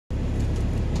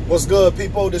What's good,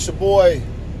 people? This your boy,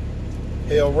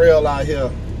 Hell Real out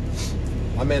here.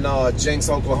 I'm in Jenks,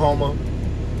 Oklahoma.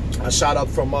 I shot up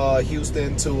from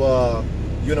Houston to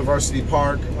University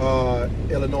Park,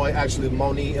 Illinois, actually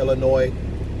Moni, Illinois.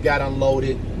 Got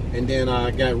unloaded, and then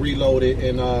I got reloaded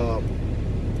in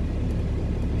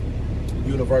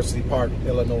University Park,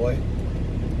 Illinois.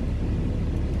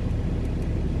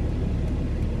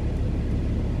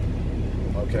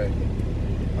 Okay.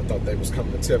 I thought they was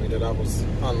coming to tell me that I was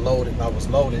unloaded. I was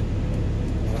loaded,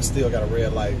 and I still got a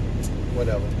red light,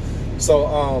 whatever. So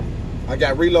I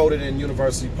got reloaded in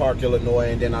University Park, Illinois,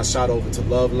 and then I shot over to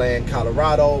Loveland,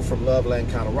 Colorado. From Loveland,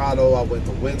 Colorado, I went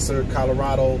to Windsor,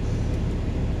 Colorado,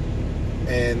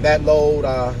 and that load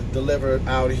I delivered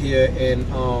out here in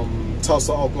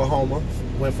Tulsa, Oklahoma.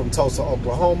 Went from Tulsa,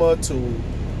 Oklahoma to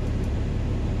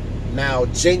now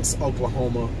Jenks,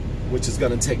 Oklahoma, which is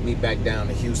gonna take me back down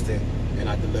to Houston, and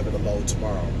I deliver the load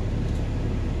tomorrow.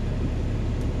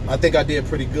 I think I did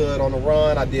pretty good on the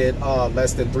run. I did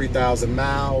less than 3,000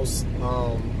 miles.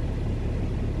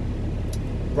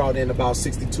 Brought in about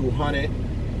 6,200.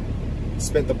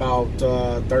 Spent about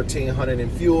 1,300 in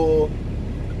fuel.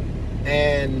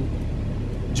 And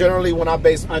generally, when I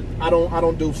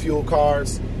don't do fuel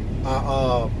cards.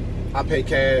 I pay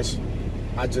cash.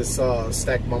 I just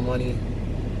stacked my money,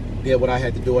 did what I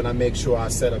had to do, and I make sure I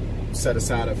set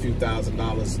aside a few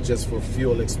 $1,000s just for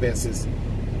fuel expenses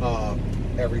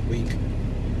every week.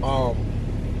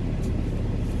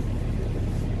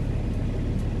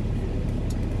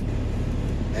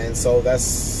 And so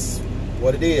that's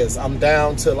what it is. I'm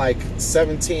down to like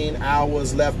 17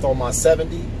 hours left on my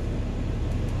 70.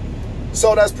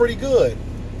 So that's pretty good.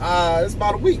 It's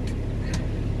about a week.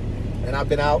 And I've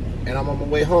been out, and I'm on my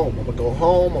way home. I'm gonna go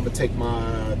home. I'm gonna take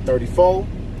my 34.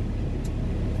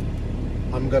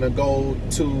 I'm gonna go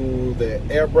to the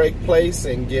air brake place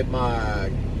and get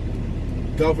my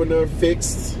governor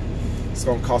fixed. It's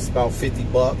gonna cost about 50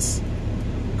 bucks.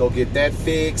 Go get that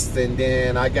fixed, and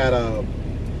then I got a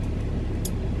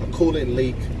coolant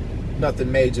leak.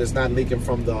 Nothing major. It's not leaking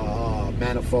from the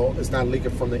manifold. It's not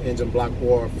leaking from the engine block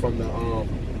or from the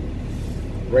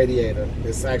radiator.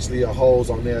 It's actually a hose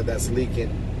on there that's leaking,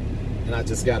 and I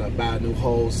just gotta buy a new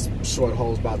hose, short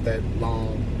hose about that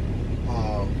long.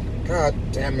 God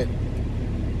damn it.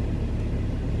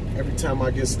 Every time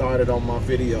I get started on my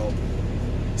video,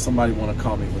 somebody want to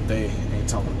call me, but they ain't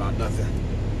talking about nothing.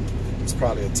 It's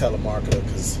probably a telemarketer,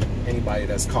 because anybody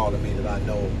that's calling me that I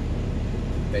know,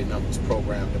 their number's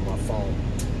programmed in my phone.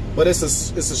 But it's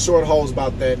a short hose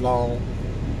about that long,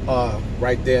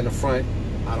 right there in the front.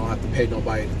 I don't have to pay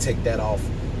nobody to take that off.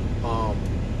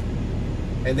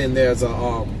 And then there's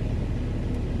a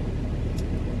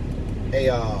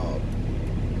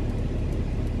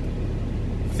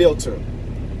filter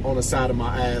on the side of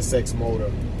my ISX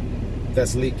motor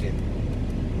that's leaking.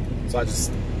 So I just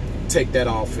take that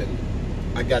off, and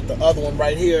I got the other one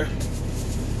right here.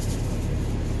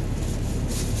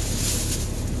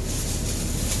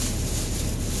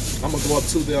 I'm gonna go up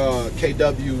to the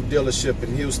KW dealership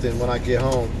in Houston when I get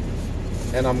home,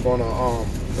 and I'm gonna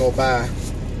go buy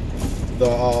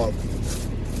the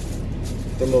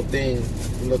little thing,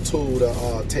 the little tool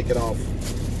to take it off.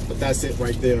 But that's it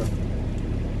right there.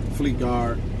 Fleet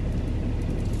guard.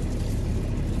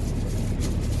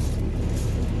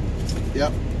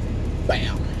 Yep.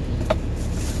 Bam.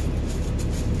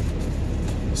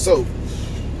 So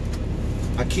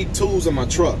I keep tools in my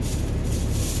truck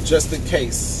just in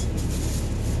case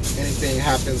anything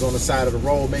happens on the side of the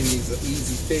road. Maybe it's an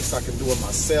easy fix. I can do it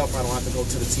myself. I don't have to go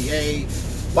to the TA.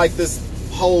 Like this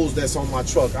hose that's on my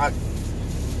truck.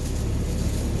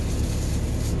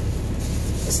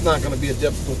 It's not going to be a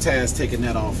difficult task taking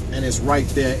that off. And it's right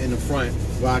there in the front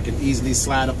where I can easily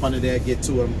slide up under there, get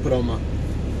to it, and put on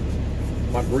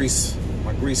my grease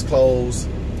clothes,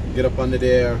 get up under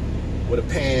there with a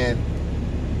pan.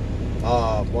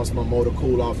 Once my motor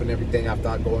cool off and everything, after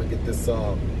I go and get this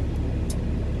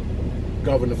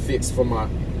governor fixed for my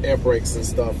air brakes and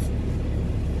stuff,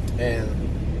 and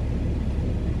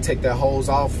take that hose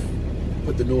off,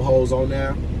 put the new hose on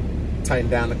there, tighten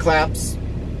down the claps.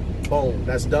 Boom,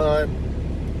 that's done.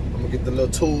 I'm gonna get the little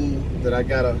tool that I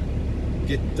gotta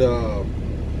get the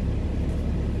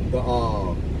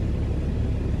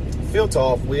filter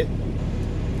off with.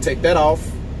 Take that off,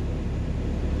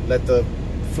 let the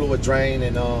fluid drain,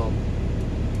 and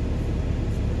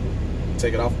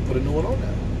take it off and put a new one on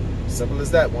there. Simple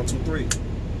as that. 1, 2, 3.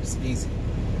 It's easy.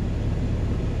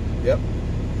 Yep.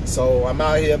 So I'm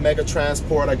out here, mega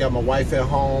transport. I got my wife at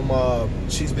home.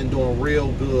 She's been doing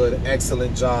real good,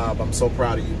 excellent job. I'm so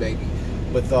proud of you, baby,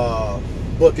 with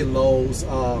booking loads.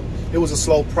 it was a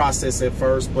slow process at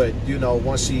first, but you know,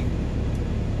 once she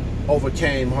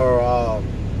overcame her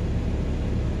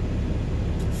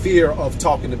fear of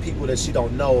talking to people that she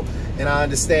don't know, and I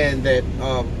understand that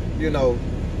you know,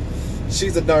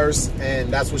 she's a nurse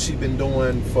and that's what she's been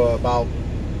doing for about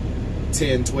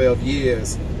 10-12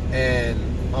 years, and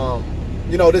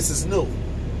you know, this is new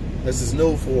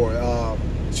for her.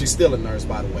 She's still a nurse,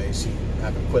 by the way. She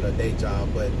haven't quit her day job,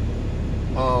 but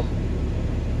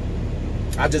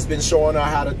I've just been showing her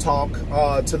how to talk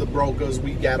to the brokers.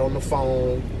 We got on the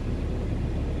phone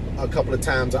a couple of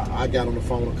times. I got on the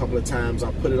phone a couple of times.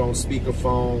 I put it on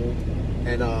speakerphone,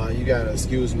 and you gotta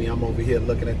excuse me, I'm over here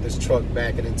looking at this truck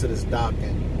backing into this dock,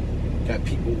 and got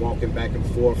people walking back and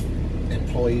forth,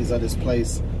 employees of this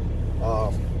place.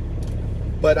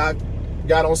 But I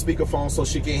got on speakerphone so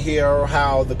she can hear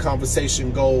how the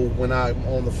conversation go when I'm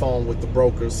on the phone with the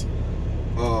brokers,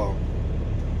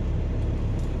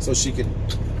 so she can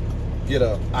get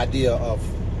an idea of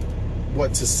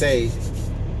what to say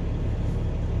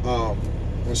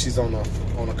when she's on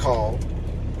a call.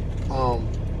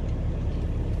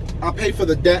 I pay for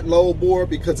the DAT load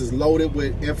board because it's loaded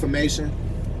with information,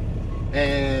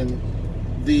 and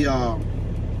the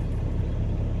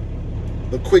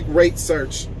quick rate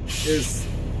search is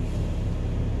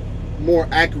more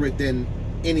accurate than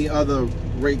any other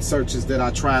rate searches that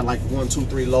I tried, like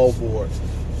 123 load board.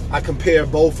 I compare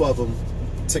both of them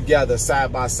together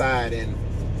side by side, and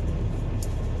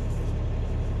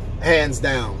hands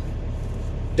down,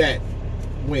 that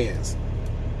wins.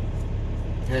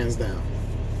 Hands down.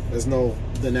 There's no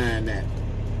denying that.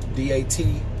 DAT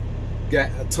got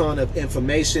a ton of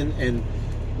information, and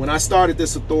when I started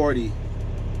this authority,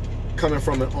 coming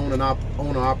from an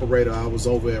owner-operator, I was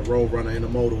over at Roadrunner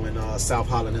Intermodal in South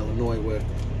Holland, Illinois, where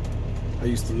I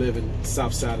used to live in the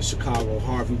south side of Chicago.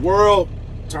 Harvey World,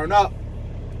 turn up.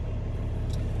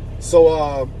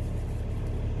 So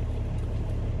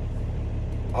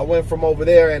I went from over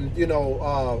there, and you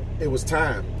know, it was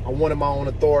time. I wanted my own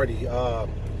authority. I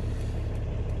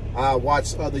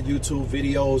watch other YouTube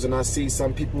videos, and I see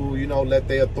some people, you know, let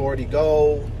their authority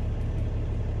go.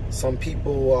 Some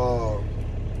people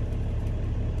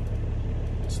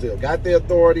still got their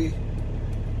authority.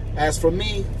 As for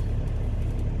me,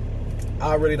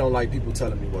 I really don't like people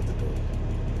telling me what to do.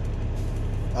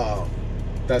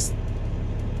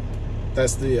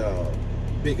 That's the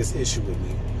biggest issue with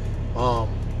me.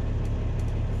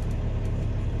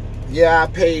 Yeah, I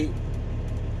pay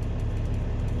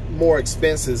more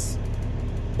expenses,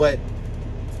 but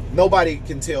nobody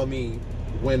can tell me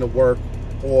when to work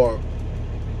or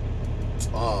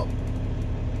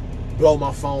blow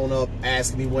my phone up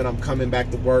asking me when I'm coming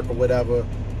back to work or whatever.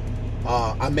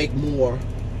 I make more.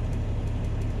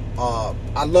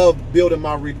 I love building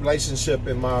my relationship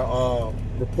and my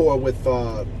rapport with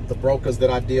the brokers that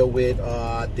I deal with.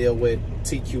 I deal with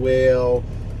TQL,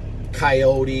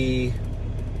 Coyote.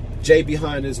 JB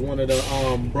Hunt is one of the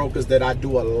brokers that I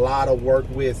do a lot of work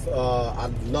with. I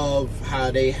love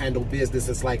how they handle business.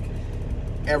 It's like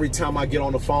every time I get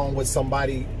on the phone with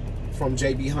somebody from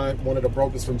JB Hunt, one of the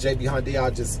brokers from JB Hunt, they are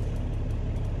just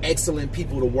excellent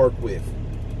people to work with.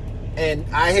 And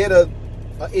I had a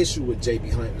issue with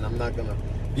JB Hunt, and I'm not gonna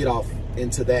get off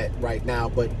into that right now,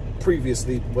 but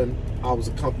previously when I was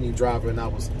a company driver and I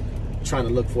was trying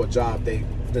to look for a job, they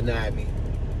denied me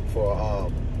for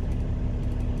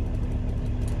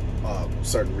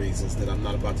certain reasons that I'm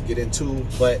not about to get into.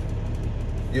 But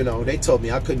you know, they told me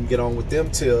I couldn't get on with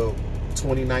them till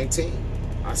 2019.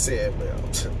 I said, well,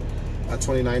 by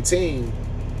 2019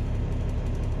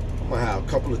 I'm gonna have a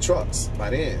couple of trucks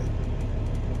by then.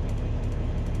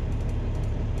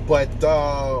 But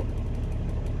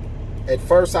at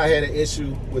first I had an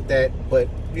issue with that, but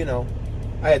you know,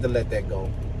 I had to let that go.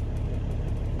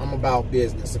 I'm about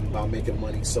business and about making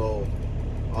money, so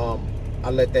I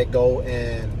let that go,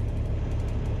 and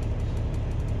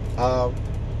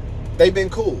they've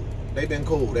been cool. They've been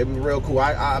cool. They've been real cool.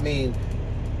 I mean,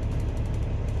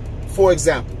 for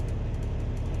example,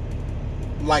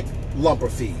 like lumper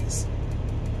fees.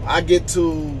 I get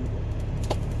to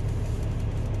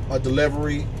a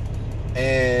delivery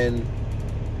and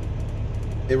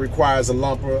it requires a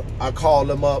lumper. I call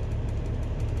them up.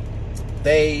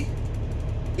 They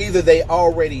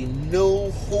already knew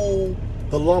who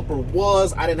the lumper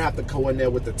was. I didn't have to go in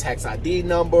there with the tax ID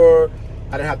number.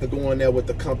 I didn't have to go in there with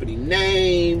the company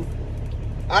name.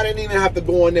 I didn't even have to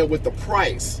go in there with the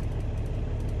price.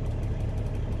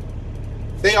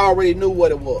 They already knew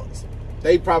what it was.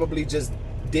 They probably just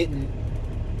didn't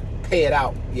pay it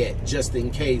out yet, just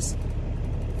in case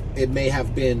it may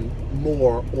have been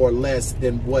more or less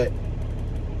than what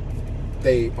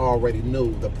they already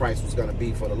knew the price was going to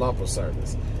be for the lumper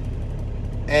service.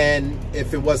 And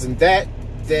if it wasn't that,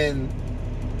 then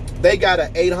they got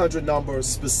an 800 number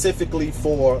specifically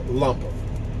for lumper.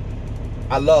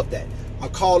 I love that. I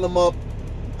call them up,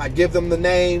 I give them the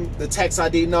name, the tax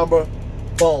ID number,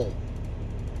 boom,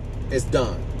 it's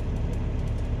done.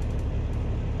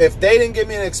 If they didn't give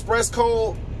me an express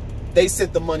code, they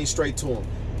sent the money straight to them.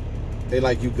 They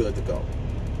like, you good to go.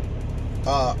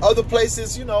 Other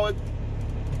places, you know, it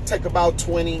take about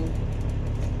 20,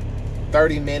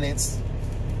 30 minutes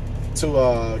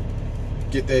to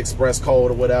get the express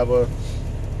code or whatever.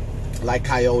 Like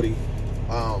Coyote,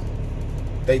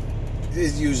 it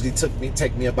usually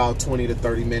take me about 20 to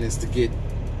 30 minutes to get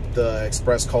the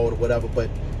express code or whatever, but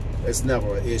it's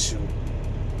never an issue.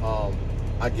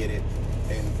 I get it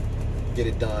and get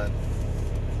it done.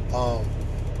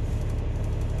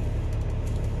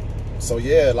 So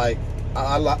yeah, like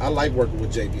I like working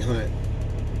with JB Hunt.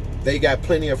 They got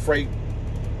plenty of freight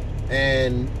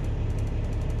and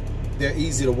they're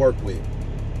easy to work with.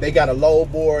 They got a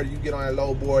load board. You get on a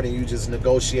load board and you just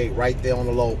negotiate right there on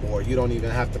the load board. You don't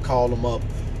even have to call them up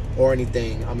or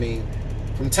anything. I mean,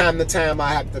 from time to time I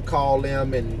have to call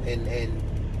them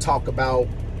and talk about,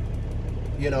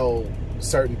 you know,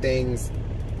 certain things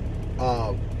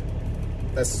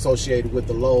that's associated with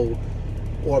the load,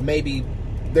 or maybe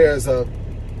there's a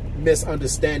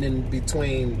misunderstanding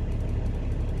between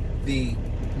the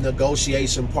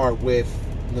negotiation part with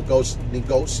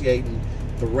negotiating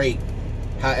the rate.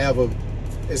 However,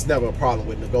 it's never a problem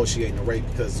with negotiating the rate,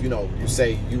 because, you know, you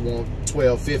say you want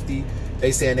 $12.50,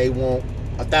 they saying they want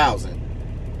 $1,000.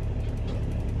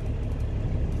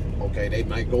 Okay, they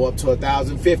might go up to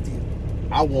 $1,050.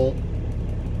 I want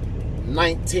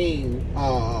 19.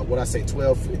 What I say,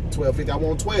 12.50. I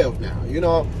want 12 now. You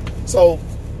know, so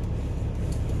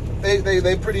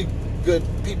they pretty good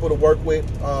people to work with.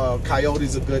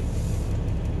 Coyote's a good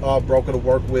broker to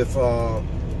work with.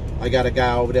 I got a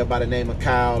guy over there by the name of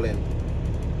Kyle, and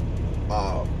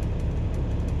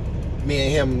me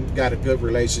and him got a good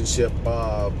relationship.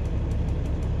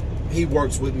 He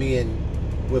works with me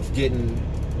and with getting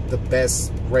the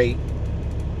best rate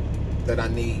that I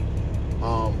need.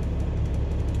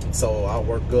 So I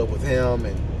work good with him.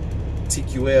 And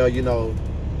TQL, you know,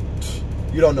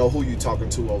 you don't know who you're talking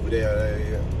to over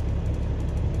there.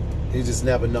 You just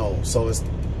never know. So it's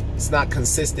not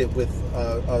consistent with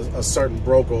a certain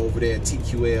broker over there at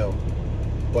TQL.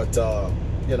 But,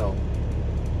 you know,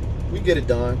 we get it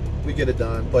done. We get it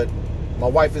done. But my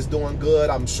wife is doing good.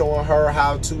 I'm showing her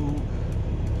how to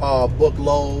book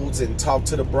loads and talk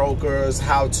to the brokers,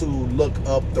 how to look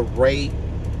up the rate.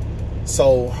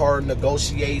 So her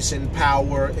negotiation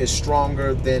power is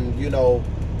stronger than, you know,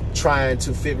 trying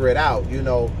to figure it out. You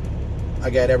know, I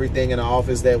got everything in the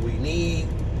office that we need.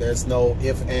 There's no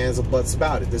ifs, ands, or buts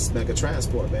about it. This is Mega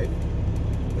Transport, baby.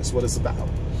 That's what it's about.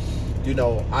 You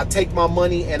know, I take my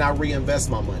money and I reinvest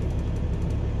my money.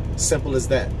 Simple as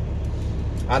that.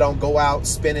 I don't go out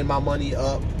spending my money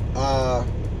up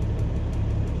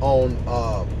on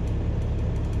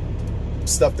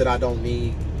stuff that I don't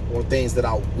need, or things that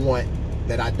I want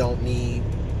that I don't need.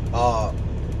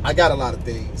 I got a lot of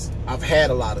things. I've had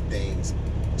a lot of things.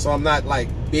 So I'm not like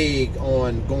big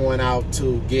on going out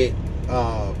to get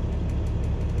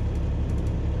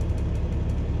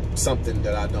something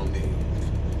that I don't need.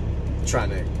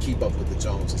 Trying to keep up with the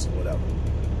Joneses or whatever.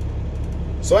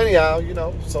 So anyhow, you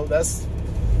know, so that's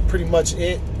pretty much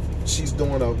it. She's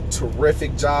doing a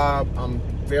terrific job. I'm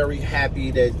very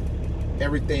happy that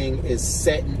everything is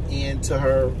setting into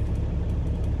her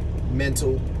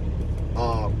mental,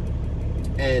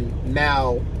 and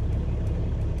now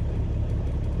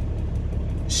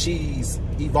she's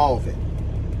evolving.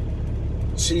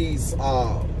 She's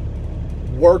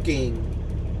working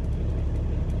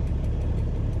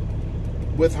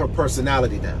with her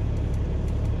personality now.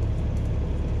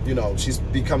 You know, she's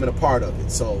becoming a part of it.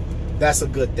 So that's a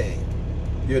good thing,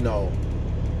 you know,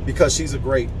 because she's a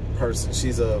great person.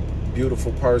 She's a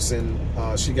beautiful person.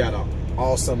 She got an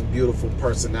awesome, beautiful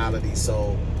personality.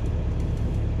 So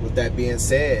with that being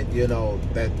said, you know,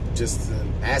 that just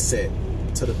an asset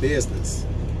to the business.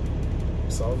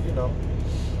 So, you know,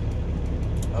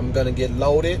 I'm going to get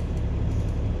loaded.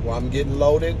 While I'm getting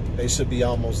loaded, they should be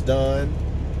almost done.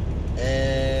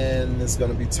 And it's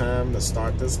going to be time to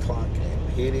start this clock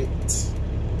and hit it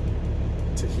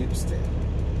to Houston.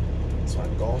 So I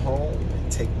can go home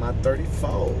and take my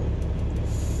 34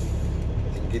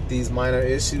 and get these minor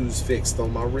issues fixed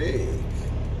on my rig.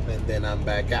 And then I'm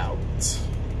back out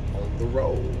on the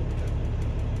road,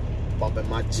 bumping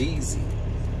my Jeezy,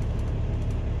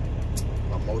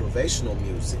 my motivational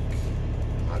music,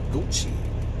 my Gucci,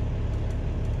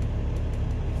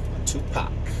 my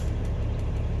Tupac.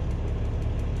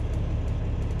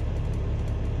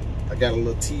 I got a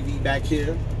little TV back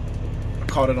here. I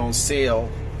caught it on sale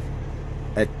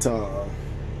at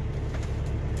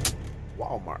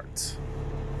Walmart.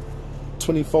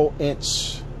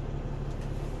 24-inch.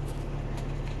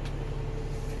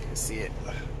 You can see it.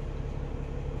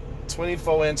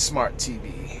 24-inch smart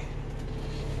TV.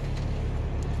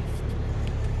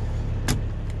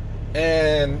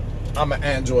 And I'm an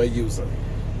Android user,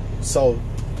 so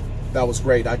that was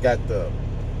great. I got the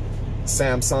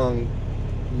Samsung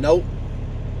Note.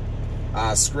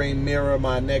 I screen mirror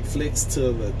my Netflix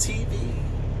to the TV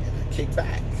and I kick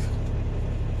back,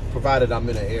 provided I'm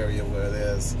in an area where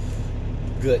there's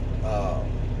good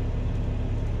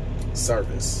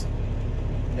service,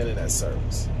 internet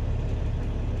service.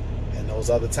 And those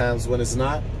other times when it's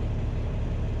not,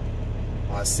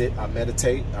 I sit, I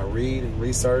meditate, I read and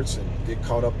research and get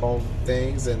caught up on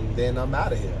things, and then I'm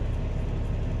out of here.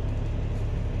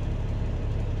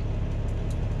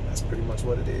 That's pretty much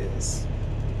what it is.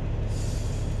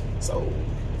 So,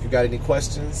 if you got any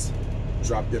questions,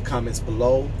 drop your comments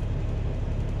below.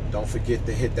 Don't forget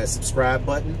to hit that subscribe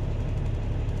button.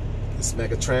 This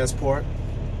Mega Transport,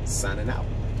 signing out.